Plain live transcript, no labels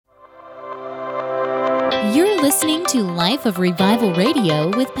You're listening to Life of Revival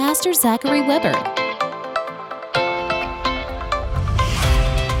Radio with Pastor Zachary Weber.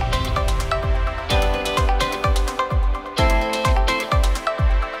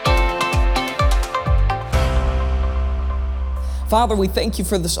 Father, we thank you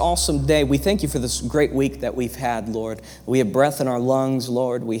for this awesome day. We thank you for this great week that we've had, Lord. We have breath in our lungs,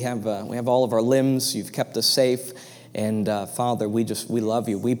 Lord. We have all of our limbs. You've kept us safe. And Father, we love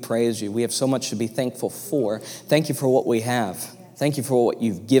you. We praise you. We have so much to be thankful for. Thank you for what we have. Thank you for what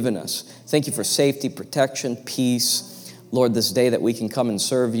you've given us. Thank you for safety, protection, peace. Lord, this day that we can come and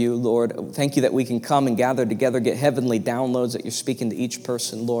serve you, Lord. Thank you that we can come and gather together, get heavenly downloads that you're speaking to each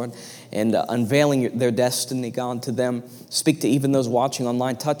person, Lord, and unveiling their destiny, God, to them. Speak to even those watching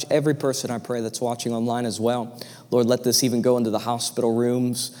online. Touch every person, I pray, that's watching online as well. Lord, let this even go into the hospital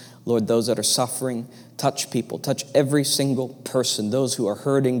rooms. Lord, those that are suffering, touch people, touch every single person, those who are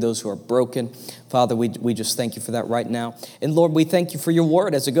hurting, those who are broken. Father, we just thank you for that right now. And Lord, we thank you for your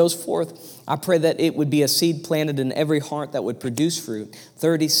word as it goes forth. I pray that it would be a seed planted in every heart that would produce fruit,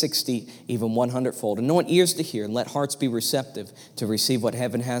 30, 60, even 100-fold. Anoint ears to hear and let hearts be receptive to receive what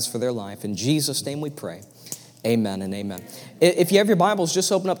heaven has for their life. In Jesus' name we pray. Amen and amen. If you have your Bibles,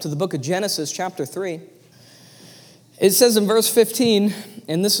 just open up to the book of Genesis, chapter 3. It says in verse 15,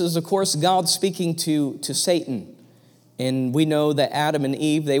 and this is, of course, God speaking to Satan. And we know that Adam and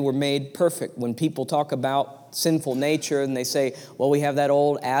Eve, they were made perfect. When people talk about sinful nature and they say, well, we have that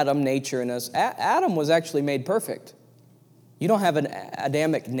old Adam nature in us. Adam was actually made perfect. You don't have an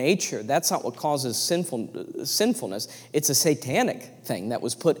Adamic nature. That's not what causes sinfulness. It's a satanic thing that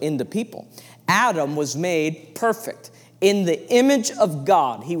was put into people. Adam was made perfect. In the image of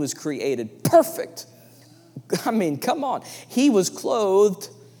God, he was created perfect. I mean, come on. He was clothed.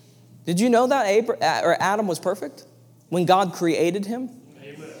 Did you know that Adam was perfect when God created him?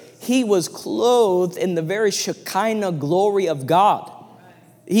 Amen. He was clothed in the very Shekinah glory of God.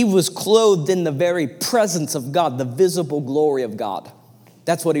 He was clothed in the very presence of God, the visible glory of God.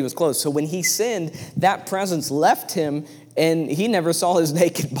 That's what he was clothed. So when he sinned, that presence left him, and he never saw his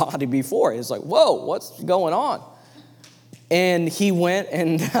naked body before. He was like, whoa, what's going on? And he went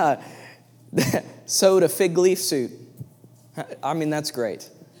and sewed a fig leaf suit. I mean, that's great.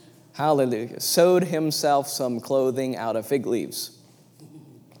 Hallelujah. Sewed himself some clothing out of fig leaves.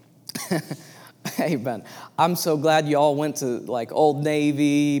 Amen. I'm so glad y'all went to like Old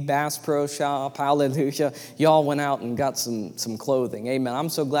Navy, Bass Pro Shop. Hallelujah. Y'all went out and got some clothing. Amen. I'm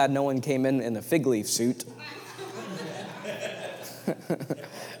so glad no one came in a fig leaf suit.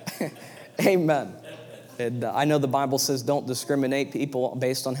 Amen. And I know the Bible says don't discriminate people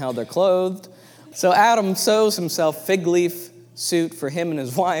based on how they're clothed. So Adam sews himself fig leaf suit for him and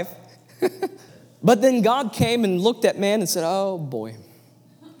his wife. But then God came and looked at man and said, oh boy,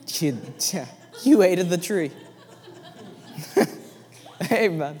 you ate of the tree.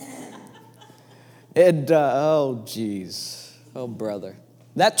 Amen. And oh geez, oh brother.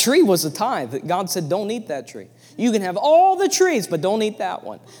 That tree was a tithe. God said don't eat that tree. You can have all the trees, but don't eat that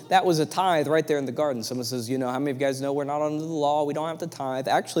one. That was a tithe right there in the garden. Someone says, how many of you guys know we're not under the law? We don't have to tithe.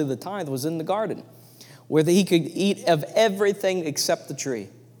 Actually, the tithe was in the garden where he could eat of everything except the tree.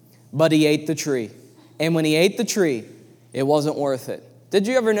 But he ate the tree. And when he ate the tree, it wasn't worth it. Did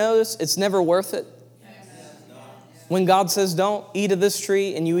you ever notice it's never worth it? When God says don't eat of this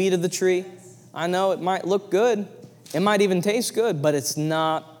tree and you eat of the tree, I know it might look good. It might even taste good, but it's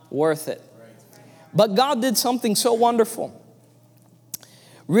not worth it. But God did something so wonderful.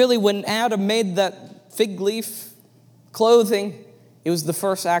 Really, when Adam made that fig leaf clothing, it was the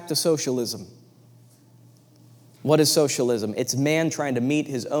first act of socialism. What is socialism? It's man trying to meet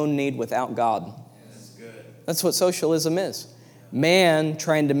his own need without God. That's what socialism is. Man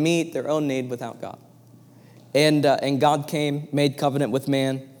trying to meet their own need without God. And God came, made covenant with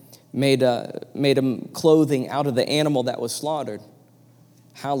man, made him clothing out of the animal that was slaughtered.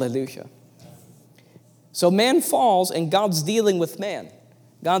 Hallelujah. So man falls, and God's dealing with man.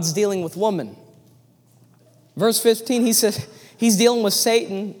 God's dealing with woman. Verse 15, he says, he's dealing with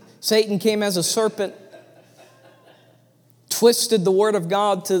Satan. Satan came as a serpent, twisted the word of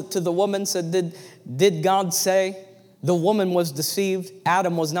God to the woman, said, did God say? The woman was deceived.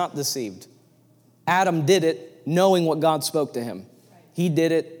 Adam was not deceived. Adam did it knowing what God spoke to him. He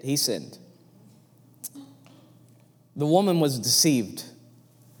did it. He sinned. The woman was deceived.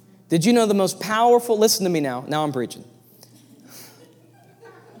 Did you know the most powerful, listen to me now. Now I'm preaching.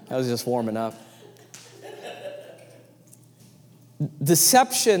 I was just warming up.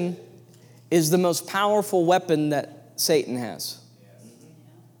 Deception is the most powerful weapon that Satan has.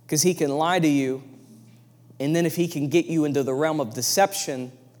 Because he can lie to you, and then if he can get you into the realm of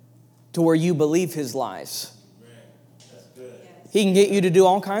deception, to where you believe his lies. He can get you to do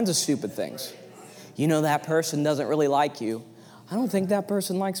all kinds of stupid things. You know, that person doesn't really like you. I don't think that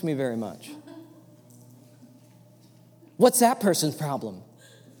person likes me very much. What's that person's problem?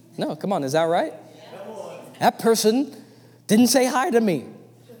 No, come on, is that right? That person didn't say hi to me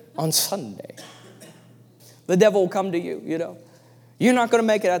on Sunday. The devil will come to you, you know. You're not going to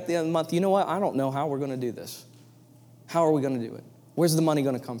make it at the end of the month. You know what? I don't know how we're going to do this. How are we going to do it? Where's the money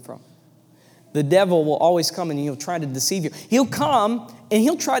going to come from? The devil will always come and he'll try to deceive you. He'll come and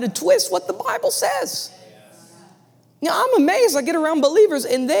he'll try to twist what the Bible says. Now, I'm amazed. I get around believers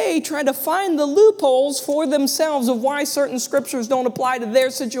and they try to find the loopholes for themselves of why certain scriptures don't apply to their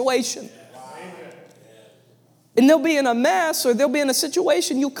situation. And they'll be in a mess or they'll be in a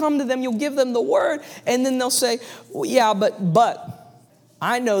situation. You'll come to them, you'll give them the word, and then they'll say, well, yeah, but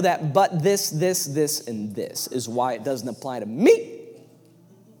I know that but this, and this is why it doesn't apply to me.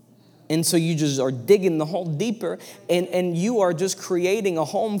 And so you just are digging the hole deeper, and you are just creating a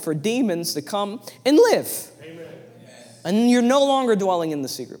home for demons to come and live. Amen. And you're no longer dwelling in the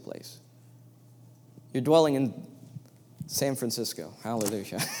secret place. You're dwelling in San Francisco.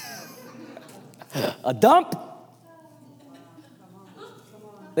 Hallelujah. A dump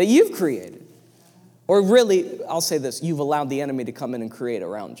that you've created. Or really, I'll say this, you've allowed the enemy to come in and create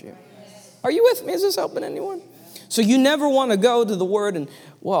around you. Are you with me? Is this helping anyone? So you never want to go to the Word and,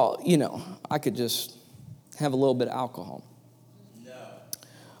 well, you know, I could just have a little bit of alcohol. No.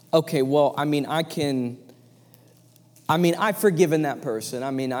 Okay, well, I've forgiven that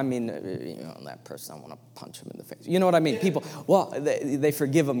person. You know, that person, I want to punch him in the face. You know what I mean? People, well, they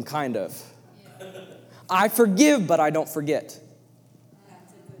forgive them kind of. I forgive, but I don't forget.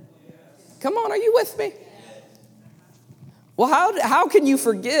 Come on, are you with me? Well, how can you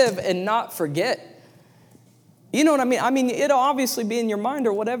forgive and not forget? You know what I mean? It'll obviously be in your mind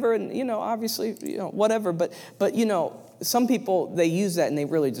or whatever, and, you know, obviously, you know, whatever. But you know, some people, they use that and they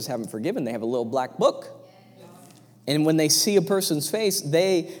really just haven't forgiven. They have a little black book. And when they see a person's face,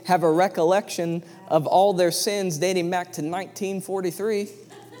 they have a recollection of all their sins dating back to 1943.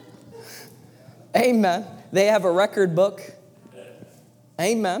 Amen. They have a record book.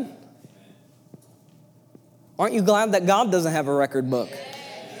 Amen. Aren't you glad that God doesn't have a record book?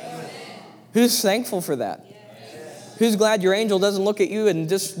 Who's thankful for that? Who's glad your angel doesn't look at you and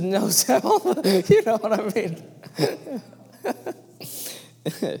just knows all, you know what I mean?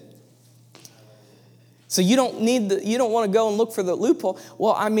 So you don't want to go and look for the loophole.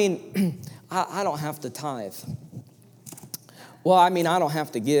 Well, I don't have to tithe. Well, I don't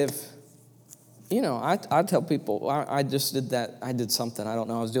have to give. You know, I tell people, I just did that. I did something. I don't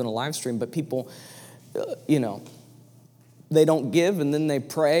know. I was doing a live stream, but people, you know, they don't give, and then they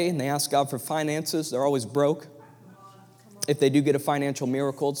pray, and they ask God for finances. They're always broke. If they do get a financial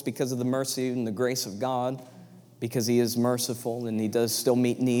miracle, it's because of the mercy and the grace of God, because He is merciful, and He does still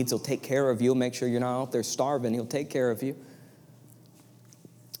meet needs. He'll take care of you. He'll make sure you're not out there starving. He'll take care of you.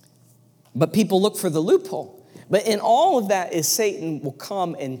 But people look for the loophole. But in all of that is Satan will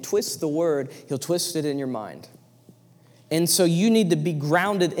come and twist the word. He'll twist it in your mind. And so you need to be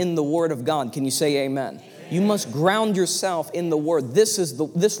grounded in the Word of God. Can you say amen? You must ground yourself in the Word.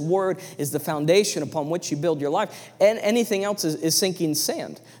 This Word is the foundation upon which you build your life. And anything else is sinking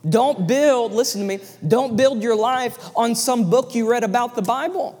sand. Don't build, listen to me, don't build your life on some book you read about the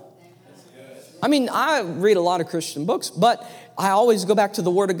Bible. I read a lot of Christian books, but I always go back to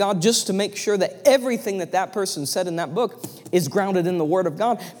the Word of God just to make sure that everything that person said in that book is grounded in the Word of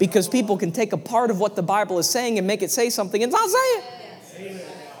God, because people can take a part of what the Bible is saying and make it say something and not say it. Amen.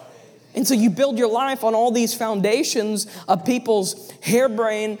 And so you build your life on all these foundations of people's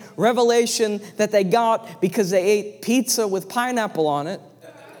harebrained revelation that they got because they ate pizza with pineapple on it.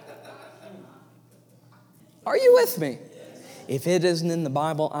 Are you with me? If it isn't in the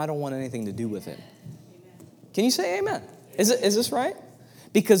Bible, I don't want anything to do with it. Can you say amen? Is this right?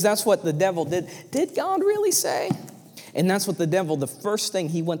 Because that's what the devil did. Did God really say? And that's what the devil, the first thing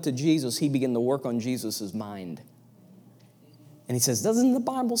he went to Jesus, he began to work on Jesus' mind. And he says, doesn't the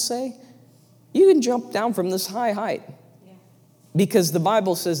Bible say you can jump down from this high height? Yeah. Because the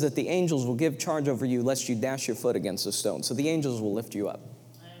Bible says that the angels will give charge over you lest you dash your foot against a stone. So the angels will lift you up.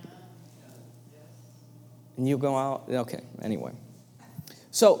 And you'll go out. Okay, anyway.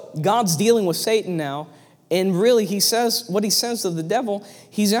 So God's dealing with Satan now. And really, what he says to the devil,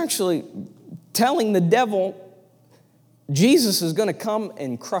 he's actually telling the devil, Jesus is going to come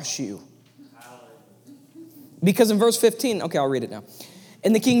and crush you. Because in verse 15, okay, I'll read it now.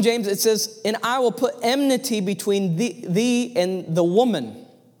 In the King James, it says, and I will put enmity between thee and the woman,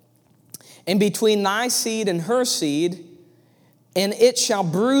 and between thy seed and her seed, and it shall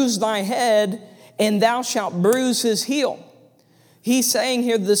bruise thy head, and thou shalt bruise his heel. He's saying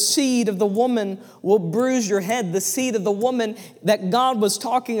here, the seed of the woman will bruise your head. The seed of the woman that God was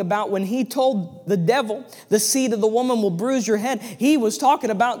talking about when he told the devil, the seed of the woman will bruise your head. He was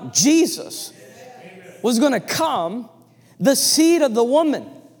talking about Jesus was going to come, the seed of the woman,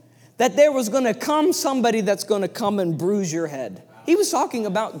 that there was going to come somebody that's going to come and bruise your head. He was talking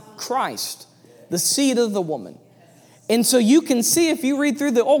about Christ, the seed of the woman. And so you can see, if you read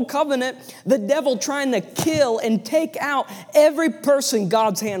through the Old Covenant, the devil trying to kill and take out every person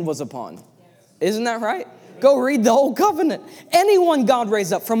God's hand was upon. Isn't that right? Go read the Old Covenant. Anyone God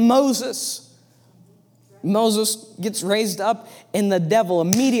raised up, from Moses. Moses gets raised up, and the devil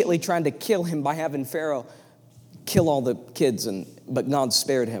immediately trying to kill him by having Pharaoh kill all the kids, but God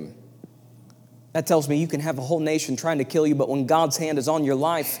spared him. That tells me you can have a whole nation trying to kill you, but when God's hand is on your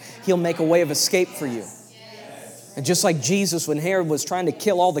life, he'll make a way of escape for you. And just like Jesus, when Herod was trying to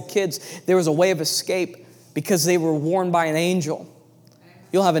kill all the kids, there was a way of escape because they were warned by an angel.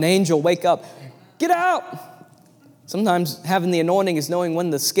 You'll have an angel wake up, get out. Sometimes having the anointing is knowing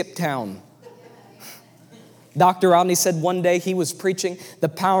when to skip town. Dr. Rodney said one day he was preaching, the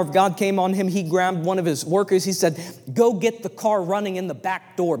power of God came on him. He grabbed one of his workers. He said, go get the car running in the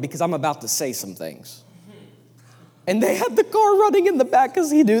back door because I'm about to say some things. And they had the car running in the back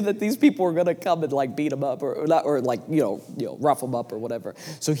because he knew that these people were going to come and like beat him up or rough him up or whatever.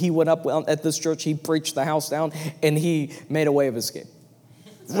 So he went up at this church. He preached the house down and he made a way of escape.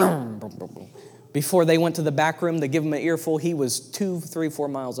 Before they went to the back room to give him an earful, he was 2, 3, 4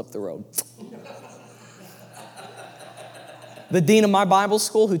 miles up the road. The dean of my Bible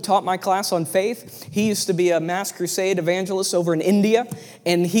school who taught my class on faith, he used to be a mass crusade evangelist over in India,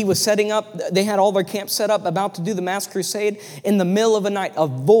 and he was setting up, they had all their camps set up, about to do the mass crusade. In the middle of the night, a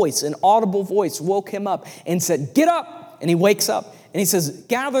voice, an audible voice woke him up and said, get up! And he wakes up, and he says,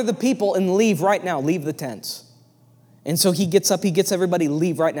 gather the people and leave right now, leave the tents. And so he gets up, he gets everybody,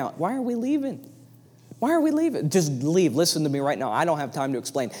 leave right now. Why are we leaving? Why are we leaving? Just leave. Listen to me right now. I don't have time to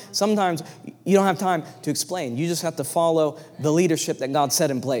explain. Sometimes you don't have time to explain. You just have to follow the leadership that God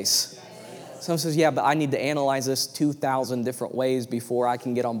set in place. Someone says, yeah, but I need to analyze this 2,000 different ways before I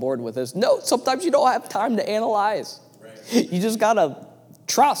can get on board with this. No, sometimes you don't have time to analyze. You just got to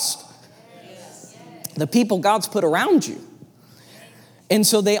trust the people God's put around you. And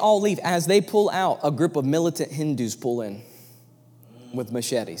so they all leave. As they pull out, a group of militant Hindus pull in with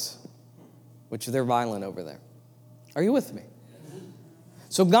machetes, which they're violent over there. Are you with me?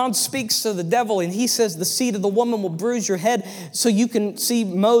 So God speaks to the devil and he says the seed of the woman will bruise your head. So you can see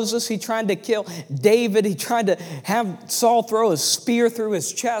Moses, he tried to kill David. He tried to have Saul throw a spear through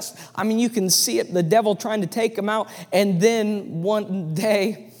his chest. I mean, you can see it, the devil trying to take him out. And then one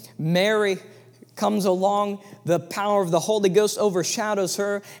day, Mary comes along, the power of the Holy Ghost overshadows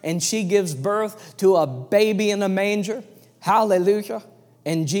her, and she gives birth to a baby in a manger. Hallelujah.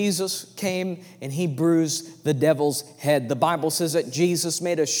 And Jesus came and he bruised the devil's head. The Bible says that Jesus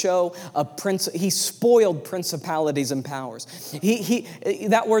made a show of he spoiled principalities and powers.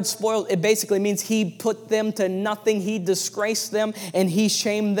 That word spoiled, it basically means he put them to nothing. He disgraced them and he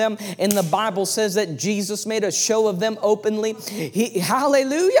shamed them. And the Bible says that Jesus made a show of them openly.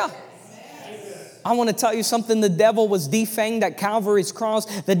 Hallelujah. I want to tell you something. The devil was defanged at Calvary's cross.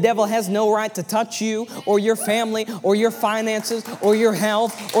 The devil has no right to touch you or your family or your finances or your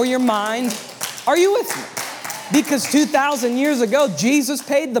health or your mind. Are you with me? Because 2,000 years ago, Jesus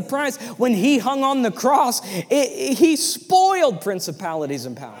paid the price. When he hung on the cross, he spoiled principalities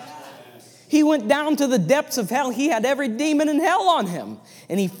and powers. He went down to the depths of hell. He had every demon in hell on him.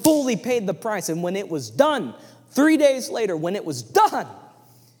 And he fully paid the price. And when it was done, 3 days later, when it was done,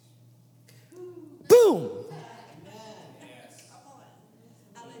 boom!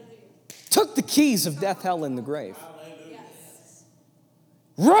 Took the keys of death, hell, and the grave.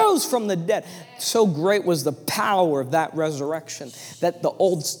 Rose from the dead. So great was the power of that resurrection that the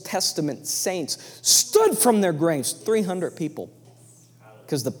Old Testament saints stood from their graves, 300 people,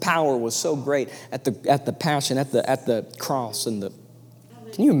 because the power was so great at the passion, at the cross. Can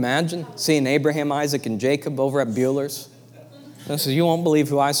you imagine seeing Abraham, Isaac, and Jacob over at Bueller's? And so you won't believe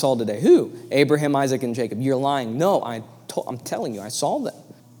who I saw today. Who? Abraham, Isaac, and Jacob. You're lying. No, I'm telling you, I saw them.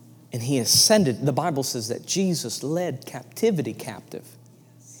 And he ascended. The Bible says that Jesus led captivity captive.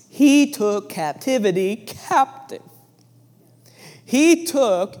 He took captivity captive. He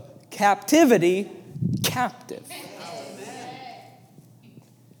took captivity captive.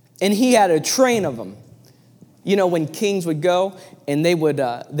 And he had a train of them. You know, when kings would go and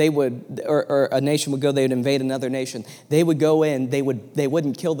or a nation would go, they would invade another nation. They would go in, they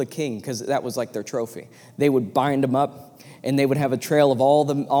wouldn't kill the king because that was like their trophy. They would bind him up and they would have a trail of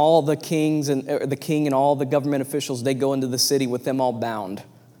all the kings and the king and all the government officials. They go into the city with them all bound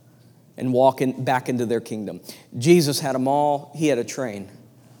and walk back into their kingdom. Jesus had them all. He had a train.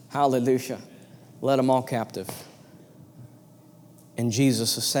 Hallelujah. Led them all captive. And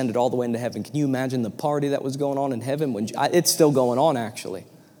Jesus ascended all the way into heaven. Can you imagine the party that was going on in heaven? It's still going on, actually.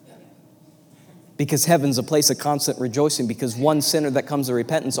 Because heaven's a place of constant rejoicing. Because one sinner that comes to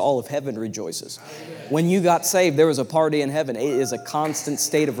repentance, all of heaven rejoices. When you got saved, there was a party in heaven. It is a constant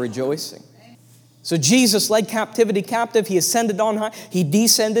state of rejoicing. So Jesus led captivity captive. He ascended on high. He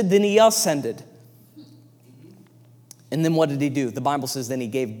descended, then he ascended. And then what did he do? The Bible says then he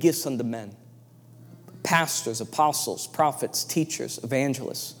gave gifts unto men. Pastors, apostles, prophets, teachers,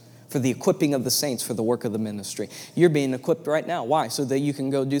 evangelists, for the equipping of the saints for the work of the ministry. You're being equipped right now. Why? So that you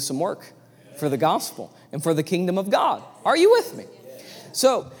can go do some work for the gospel and for the kingdom of God. Are you with me?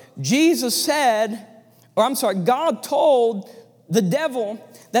 So Jesus said, God told the devil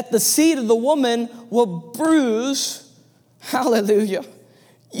that the seed of the woman will bruise, hallelujah,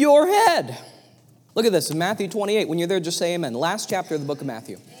 your head. Look at this in Matthew 28. When you're there, just say amen. Last chapter of the book of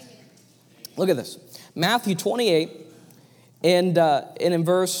Matthew. Look at this. Matthew 28 and in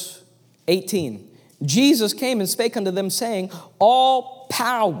verse 18. Jesus came and spake unto them, saying, all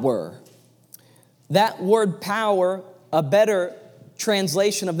power. That word power, a better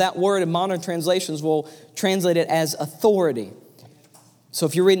translation of that word in modern translations will translate it as authority. So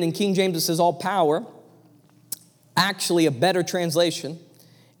if you're reading in King James, it says all power. Actually, a better translation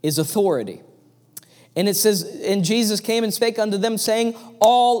is authority. And it says, and Jesus came and spake unto them, saying,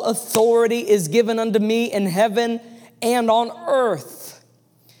 all authority is given unto me in heaven and on earth.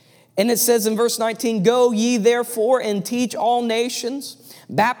 And it says in verse 19, go ye therefore and teach all nations,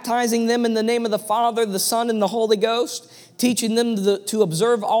 baptizing them in the name of the Father, the Son, and the Holy Ghost, teaching them to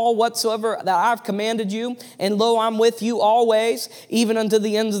observe all whatsoever that I've commanded you. And lo, I'm with you always, even unto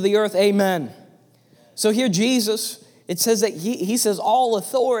the ends of the earth. Amen. So here Jesus, it says that he says, all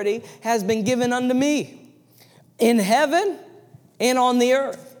authority has been given unto me in heaven and on the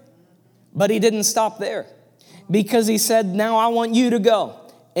earth. But he didn't stop there, because he said, now I want you to go.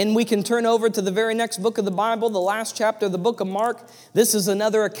 And we can turn over to the very next book of the Bible, the last chapter of the book of Mark. This is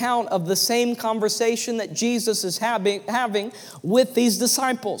another account of the same conversation that Jesus is having with these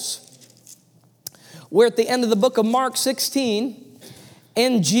disciples. We're at the end of the book of Mark 16.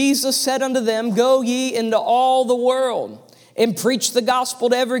 And Jesus said unto them, go ye into all the world and preach the gospel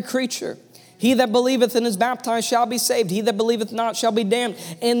to every creature. He that believeth and is baptized shall be saved. He that believeth not shall be damned.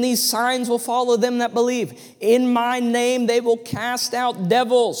 And these signs will follow them that believe. In my name they will cast out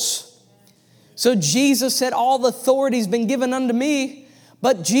devils. So Jesus said, all authority has been given unto me.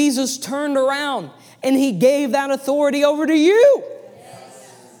 But Jesus turned around and he gave that authority over to you.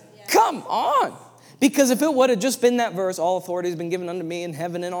 Come on. Because if it would have just been that verse, all authority has been given unto me in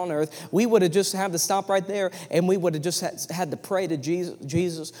heaven and on earth, we would have just had to stop right there, and we would have just had to pray to Jesus.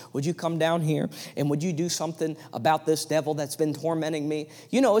 Jesus, would you come down here, and would you do something about this devil that's been tormenting me?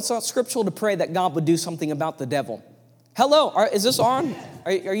 You know, it's not scriptural to pray that God would do something about the devil. Hello, is this on?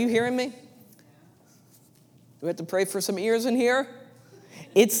 Are you hearing me? Do we have to pray for some ears in here?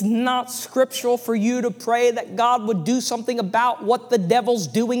 It's not scriptural for you to pray that God would do something about what the devil's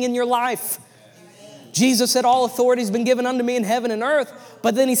doing in your life. Jesus said, all authority has been given unto me in heaven and earth.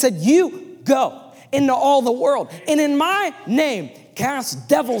 But then he said, you go into all the world, and in my name cast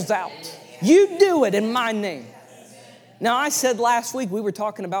devils out. You do it in my name. Now, I said last week we were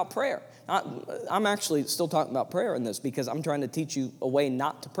talking about prayer. I'm actually still talking about prayer in this, because I'm trying to teach you a way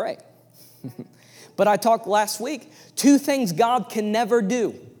not to pray. But I talked last week, 2 things God can never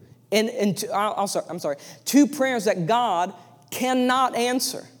do. I'm sorry, 2 prayers that God cannot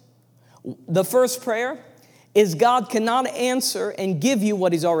answer. The first prayer is God cannot answer and give you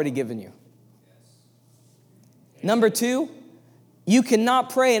what he's already given you. Number 2, you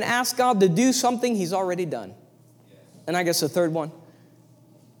cannot pray and ask God to do something he's already done. And I guess the third one,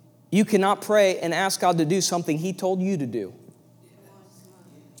 you cannot pray and ask God to do something he told you to do.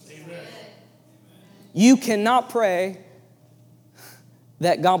 You cannot pray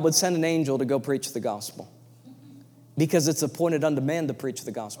that God would send an angel to go preach the gospel, because it's appointed unto man to preach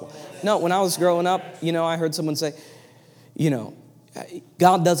the gospel. No, when I was growing up, I heard someone say,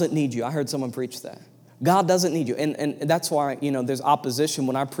 God doesn't need you. I heard someone preach that. God doesn't need you. And that's why, there's opposition.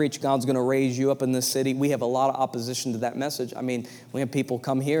 When I preach God's going to raise you up in this city, we have a lot of opposition to that message. I mean, we have people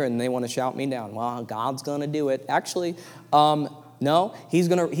come here and they want to shout me down. Well, God's going to do it. Actually, no, he's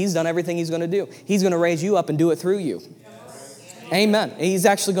done everything he's going to do. He's going to raise you up and do it through you. Amen. He's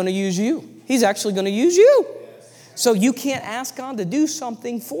actually going to use you. He's actually going to use you. So you can't ask God to do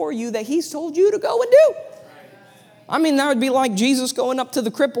something for you that he's told you to go and do. I mean, that would be like Jesus going up to the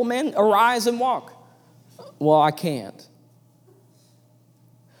crippled man, arise and walk. Well, I can't.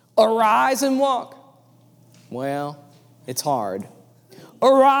 Arise and walk. Well, it's hard.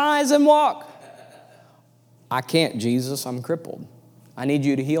 Arise and walk. I can't, Jesus, I'm crippled. I need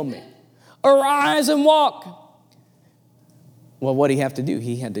you to heal me. Arise and walk. Well, what did he have to do?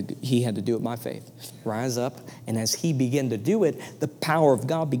 He had to do it by faith. Rise up, and as he began to do it, the power of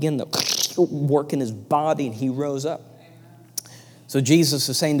God began to work in his body, and he rose up. So Jesus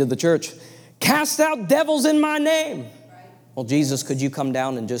is saying to the church, cast out devils in my name. Well, Jesus, could you come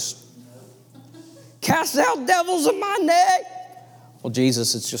down and just cast out devils in my name? Well,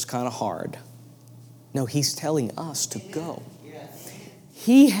 Jesus, it's just kind of hard. No, he's telling us to go.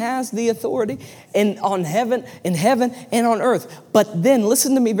 He has the authority in heaven and on earth. But then,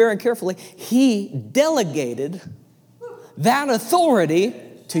 listen to me very carefully, he delegated that authority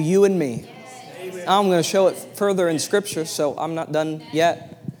to you and me. I'm going to show it further in Scripture, so I'm not done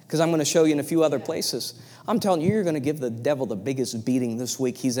yet, because I'm going to show you in a few other places. I'm telling you, you're going to give the devil the biggest beating this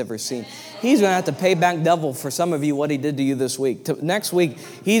week he's ever seen. He's going to have to pay back devil for some of you what he did to you this week. Next week,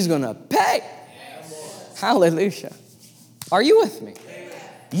 he's going to pay. Hallelujah. Are you with me?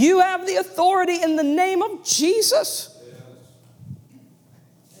 You have the authority in the name of Jesus.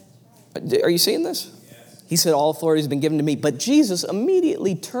 Are you seeing this? He said, all authority has been given to me. But Jesus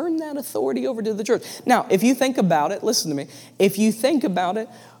immediately turned that authority over to the church. Now, if you think about it, listen to me. If you think about it,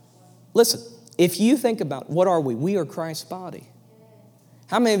 what are we? We are Christ's body.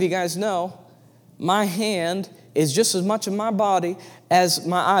 How many of you guys know my hand is just as much of my body as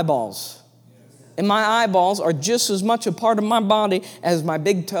my eyeballs? And my eyeballs are just as much a part of my body as my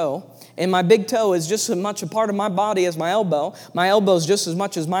big toe. And my big toe is just as much a part of my body as my elbow. My elbow is just as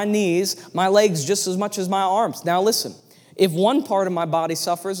much as my knees. My legs just as much as my arms. Now listen, if one part of my body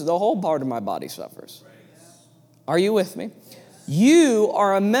suffers, the whole part of my body suffers. Are you with me? You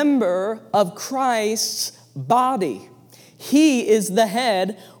are a member of Christ's body. He is the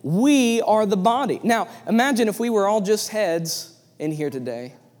head. We are the body. Now, imagine if we were all just heads in here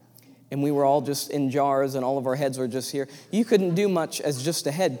today, and we were all just in jars and all of our heads were just here. You couldn't do much as just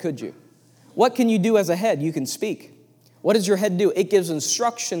a head, could you? What can you do as a head? You can speak. What does your head do? It gives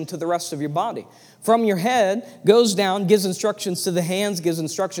instruction to the rest of your body. From your head, goes down, gives instructions to the hands, gives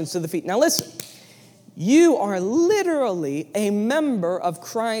instructions to the feet. Now listen, you are literally a member of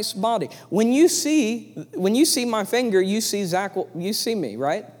Christ's body. When you see my finger, you see Zach, you see me,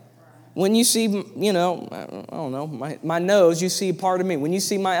 right? When you see, I don't know, my nose, you see a part of me. When you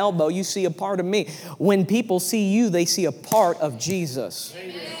see my elbow, you see a part of me. When people see you, they see a part of Jesus.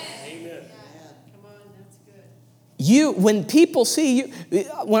 Amen. Amen. Come on, that's good. When people see you,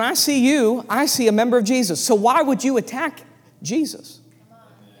 when I see you, I see a member of Jesus. So why would you attack Jesus?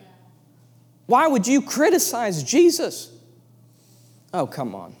 Why would you criticize Jesus? Oh,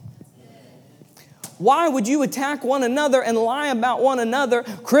 come on. Why would you attack one another and lie about one another,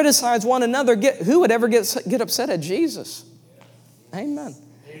 criticize one another? Who would ever get upset at Jesus? Amen.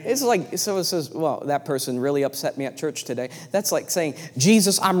 It's like, so it says, well, that person really upset me at church today. That's like saying,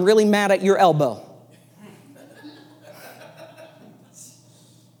 Jesus, I'm really mad at your elbow.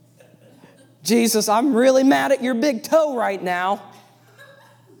 Jesus, I'm really mad at your big toe right now.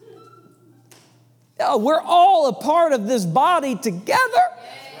 Oh, we're all a part of this body together.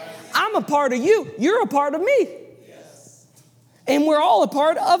 I'm a part of you. You're a part of me. Yes. And we're all a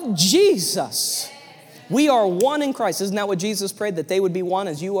part of Jesus. We are one in Christ. Isn't that what Jesus prayed? That they would be one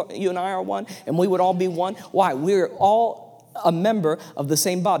as you and I are one, and we would all be one. Why? We're all a member of the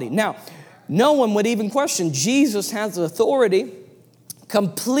same body. Now, no one would even question. Jesus has authority,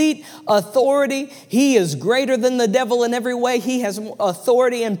 complete authority. He is greater than the devil in every way. He has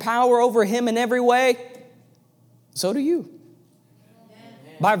authority and power over him in every way. So do you.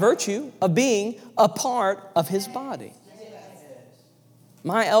 By virtue of being a part of his body.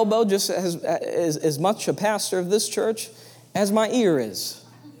 My elbow just is as much a pastor of this church as my ear is.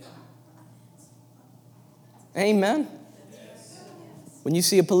 Amen. When you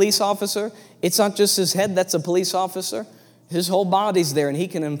see a police officer, it's not just his head that's a police officer. His whole body's there and he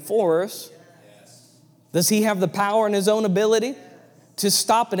can enforce. Does he have the power and his own ability to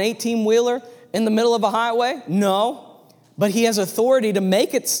stop an 18-wheeler in the middle of a highway? No. But he has authority to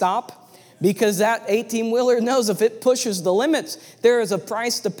make it stop because that 18-wheeler knows if it pushes the limits, there is a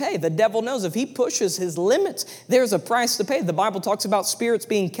price to pay. The devil knows if he pushes his limits, there's a price to pay. The Bible talks about spirits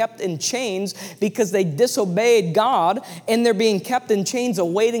being kept in chains because they disobeyed God, and they're being kept in chains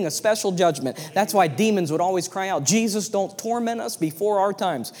awaiting a special judgment. That's why demons would always cry out, Jesus, don't torment us before our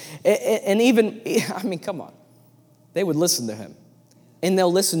times. And even, I mean, come on. They would listen to him. And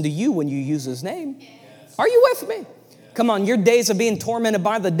they'll listen to you when you use his name. Are you with me? Come on, your days of being tormented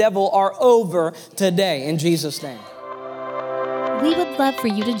by the devil are over today in Jesus' name. We would love for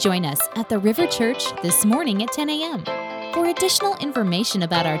you to join us at the River Church this morning at 10 a.m. For additional information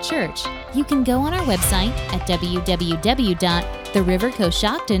about our church, you can go on our website at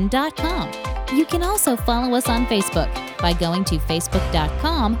www.therivercoshocton.com. You can also follow us on Facebook by going to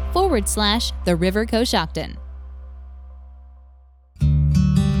facebook.com/therivercoshocton.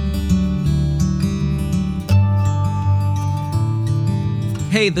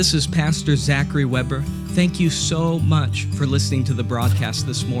 Hey, this is Pastor Zachary Weber. Thank you so much for listening to the broadcast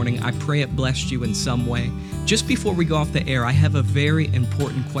this morning. I pray it blessed you in some way. Just before we go off the air, I have a very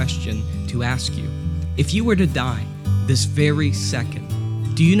important question to ask you. If you were to die this very second,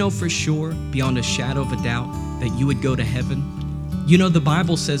 do you know for sure, beyond a shadow of a doubt, that you would go to heaven? You know, the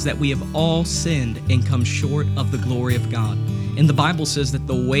Bible says that we have all sinned and come short of the glory of God. And the Bible says that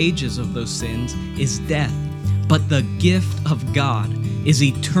the wages of those sins is death. But the gift of God is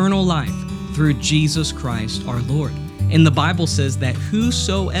eternal life through Jesus Christ our Lord. And the Bible says that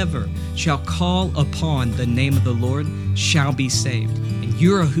whosoever shall call upon the name of the Lord shall be saved. And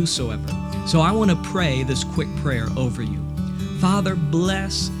you're a whosoever. So I want to pray this quick prayer over you. Father,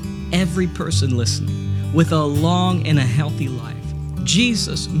 bless every person listening with a long and a healthy life.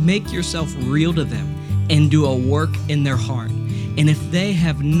 Jesus, make yourself real to them and do a work in their heart. And if they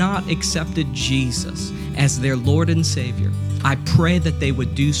have not accepted Jesus as their Lord and Savior, I pray that they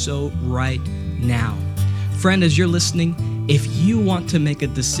would do so right now. Friend, as you're listening, if you want to make a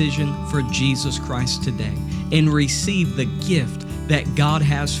decision for Jesus Christ today and receive the gift that God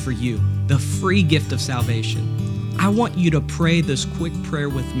has for you, the free gift of salvation, I want you to pray this quick prayer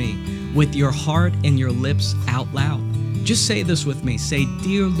with me, with your heart and your lips out loud. Just say this with me. Say,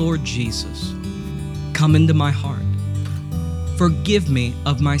 "Dear Lord Jesus, come into my heart. Forgive me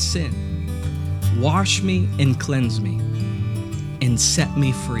of my sin. Wash me and cleanse me, and set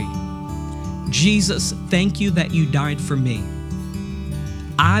me free. Jesus, thank you that you died for me.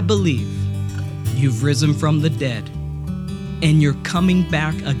 I believe you've risen from the dead, and you're coming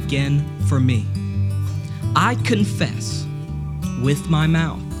back again for me. I confess with my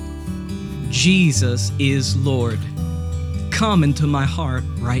mouth, Jesus is Lord. Come into my heart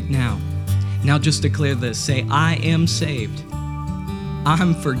right now." Now just declare this. Say, "I am saved.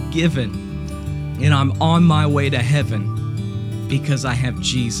 I'm forgiven, and I'm on my way to heaven because I have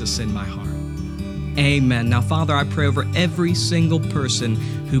Jesus in my heart." Amen. Now, Father, I pray over every single person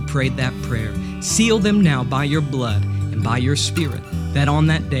who prayed that prayer. Seal them now by your blood and by your Spirit, that on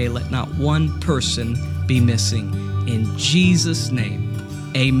that day let not one person be missing. In Jesus' name,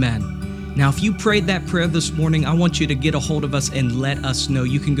 amen. Now, if you prayed that prayer this morning, I want you to get a hold of us and let us know.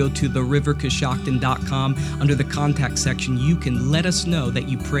 You can go to therivercoshocton.com. Under the contact section, you can let us know that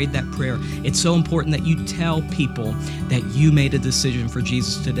you prayed that prayer. It's so important that you tell people that you made a decision for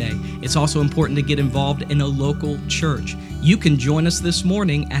Jesus today. It's also important to get involved in a local church. You can join us this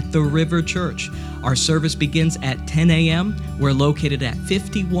morning at the River Church. Our service begins at 10 a.m. We're located at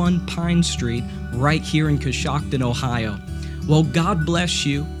 51 Pine Street, right here in Coshocton, Ohio. Well, God bless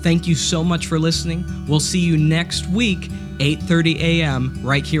you. Thank you so much for listening. We'll see you next week, 8:30 a.m.,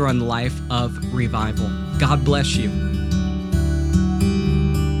 right here on Life of Revival. God bless you.